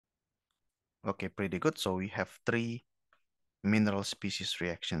Okay, pretty good. So we have 3 mineral species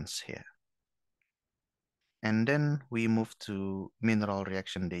reactions here. And then we move to mineral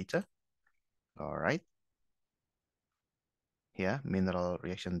reaction data. All right. Here, mineral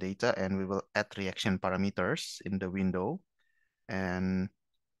reaction data, and we will add reaction parameters in the window. And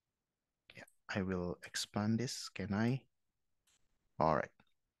yeah, I will expand this. Can I? All right.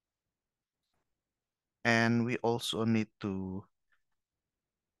 And we also need to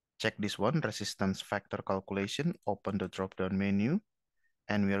check this one, resistance factor calculation. Open the drop-down menu,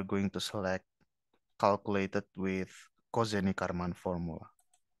 and we are going to select calculated with Kozenik-Karman formula.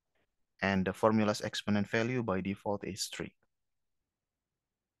 And the formula's exponent value by default is 3.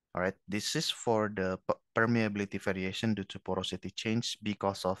 All right, this is for the permeability variation due to porosity change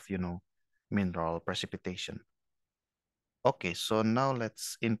because of, mineral precipitation. Okay, so now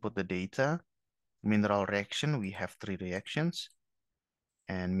let's input the data. Mineral reaction, we have 3 reactions.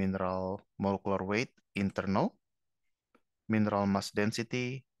 And mineral molecular weight, internal. Mineral mass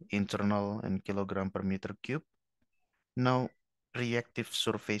density, internal and kilogram per meter cube. Now, reactive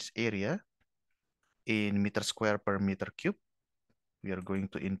surface area in meter square per meter cube. We are going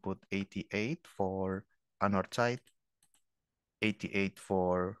to input 88 for anorthite, 88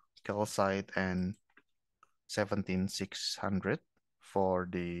 for calcite, and 17,600 for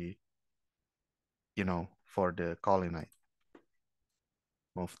the, for the kaolinite.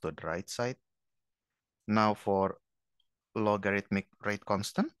 Move to the right side. Now for logarithmic rate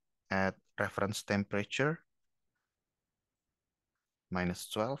constant at reference temperature,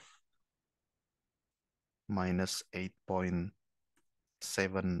 -12,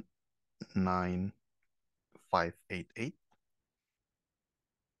 -8.79588,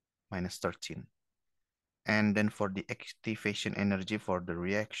 -13. And then for the activation energy for the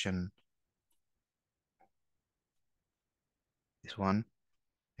reaction, this one,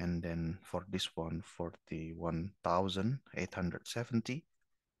 and then for this one, 41,870,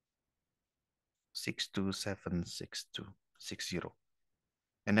 6276260.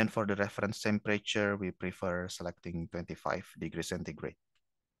 And then for the reference temperature, we prefer selecting 25 degrees centigrade.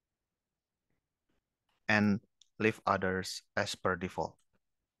 And leave others as per default.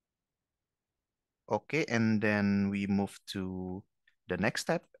 Okay, and then we move to the next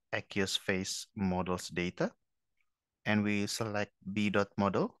step, aqueous phase models data. And we select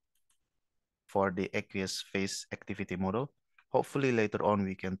B.model for the aqueous phase activity model. Hopefully later on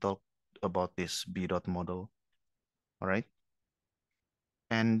we can talk about this B.model. All right.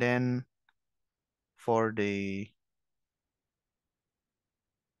 And then for the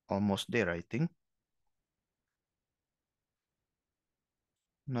almost there, I think.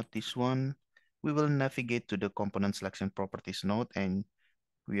 Not this one. We will navigate to the component selection properties node and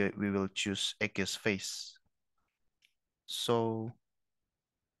we will choose aqueous phase. So,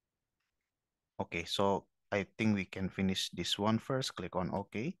 okay, so I think we can finish this one first. Click on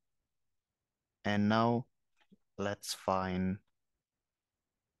OK. And now let's find,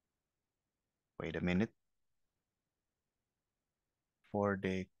 wait a minute, for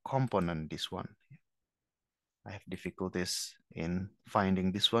the component, this one. I have difficulties in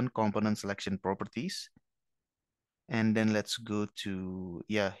finding this one, component selection properties. And then let's go to,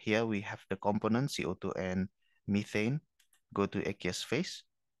 yeah, here we have the component CO2 and methane. Go to aqueous phase.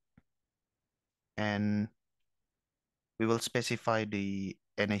 And we will specify the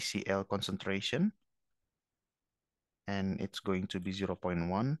NaCl concentration. And it's going to be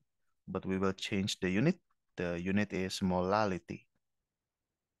 0.1, but we will change the unit. The unit is molality.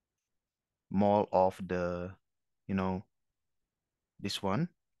 Mole of the, this one,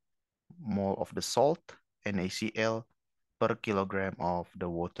 mole of the salt, NaCl, per kilogram of the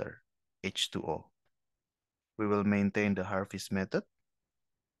water, H2O. We will maintain the harvest method.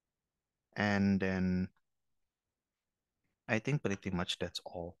 And then I think pretty much that's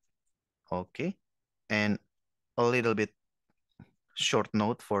all. Okay. And a little bit short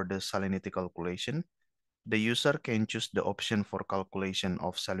note for the salinity calculation. The user can choose the option for calculation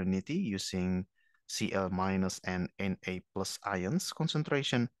of salinity using Cl- and Na plus ions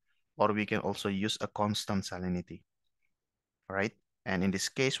concentration, or we can also use a constant salinity, right? And in this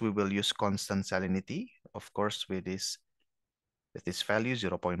case, we will use constant salinity, of course, with this value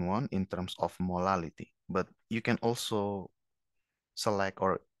 0.1 in terms of molality. But you can also select,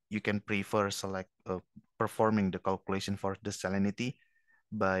 or you can prefer select performing the calculation for the salinity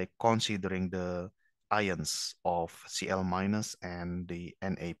by considering the ions of Cl- and the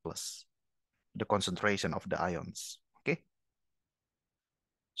Na plus, the concentration of the ions. Okay.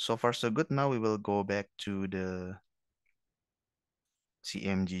 So far so good. Now we will go back to the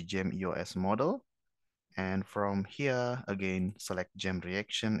CMG GEM EOS model. And from here, again, select GEM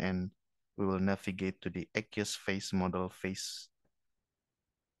reaction and we will navigate to the aqueous phase models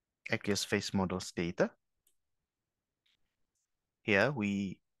data. Here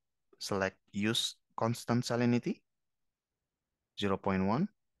we select use constant salinity 0.1,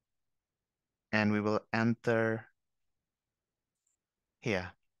 and we will enter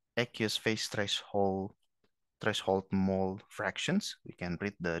here aqueous phase threshold mole fractions. We can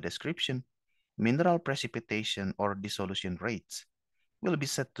read the description. Mineral precipitation or dissolution rates will be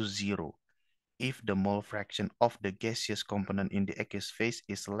set to 0 if the mole fraction of the gaseous component in the aqueous phase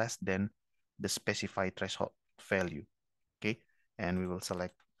is less than the specified threshold value. Okay, and we will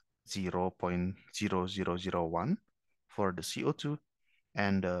select 0.0001 for the CO2,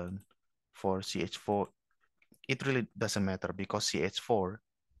 and for CH4, it really doesn't matter because CH4,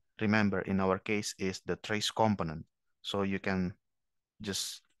 remember, in our case, is the trace component. So you can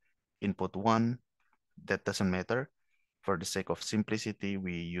just input 1, that doesn't matter. For the sake of simplicity,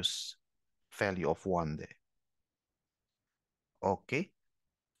 we use value of 1 there. Okay.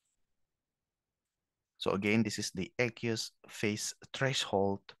 So again, this is the aqueous phase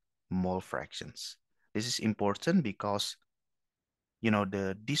threshold mole fractions. This is important because,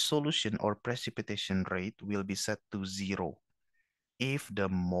 the dissolution or precipitation rate will be set to 0 if the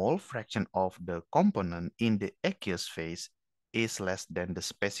mole fraction of the component in the aqueous phase is less than the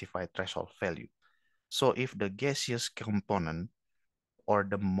specified threshold value. So if the gaseous component or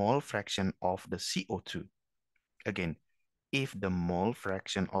the mole fraction of the CO2, again, if the mole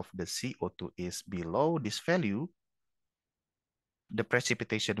fraction of the CO2 is below this value, the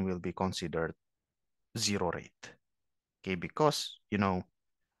precipitation will be considered 0 rate. Okay, because,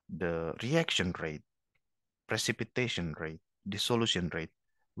 the reaction rate, precipitation rate, dissolution rate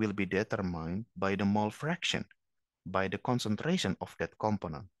will be determined by the mole fraction, by the concentration of that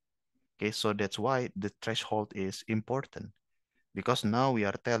component. Okay, so that's why the threshold is important, because now we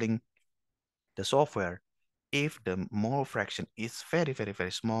are telling the software, if the mole fraction is very, very,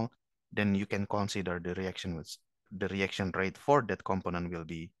 very small, then you can consider the reaction rate for that component will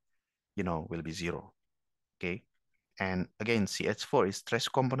be, will be 0. Okay. And again, CH4 is trace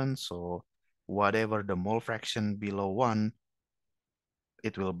component, so whatever the mole fraction below 1,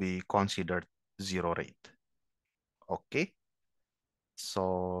 it will be considered 0 rate. Okay.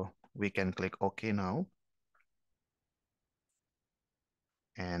 So we can click OK now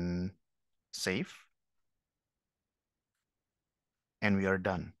and save, and we are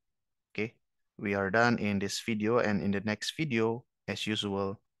done. Okay. We are done in this video, and in the next video, as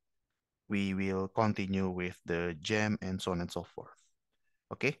usual, we will continue with the gem and so on and so forth.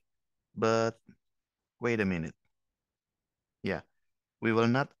 Okay. But wait a minute. Yeah, we will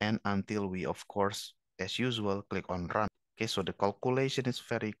not end until we, of course, as usual, click on run. Okay, so the calculation is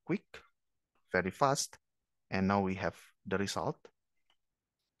very quick, very fast. And now we have the result.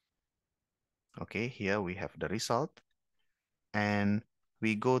 Okay, here we have the result. And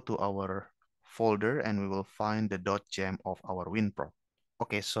we go to our folder and we will find the .gem of our Winprop.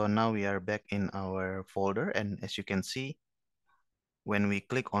 Okay, so now we are back in our folder, and as you can see, when we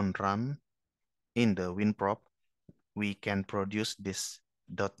click on run in the Winprop, we can produce this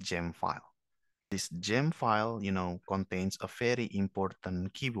 .gem file. This gem file, contains a very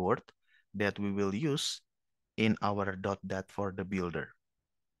important keyword that we will use in our .dat for the builder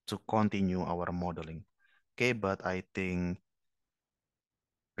to continue our modeling. Okay, but I think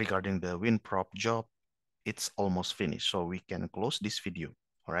regarding the Winprop job, it's almost finished, so we can close this video.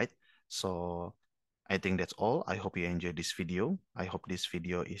 All right, so I think that's all. I hope you enjoyed this video. I hope this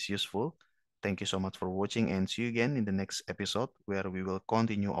video is useful. Thank you so much for watching, and see you again in the next episode where we will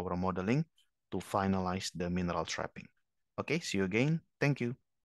continue our modeling to finalize the mineral trapping. Okay, see you again. Thank you.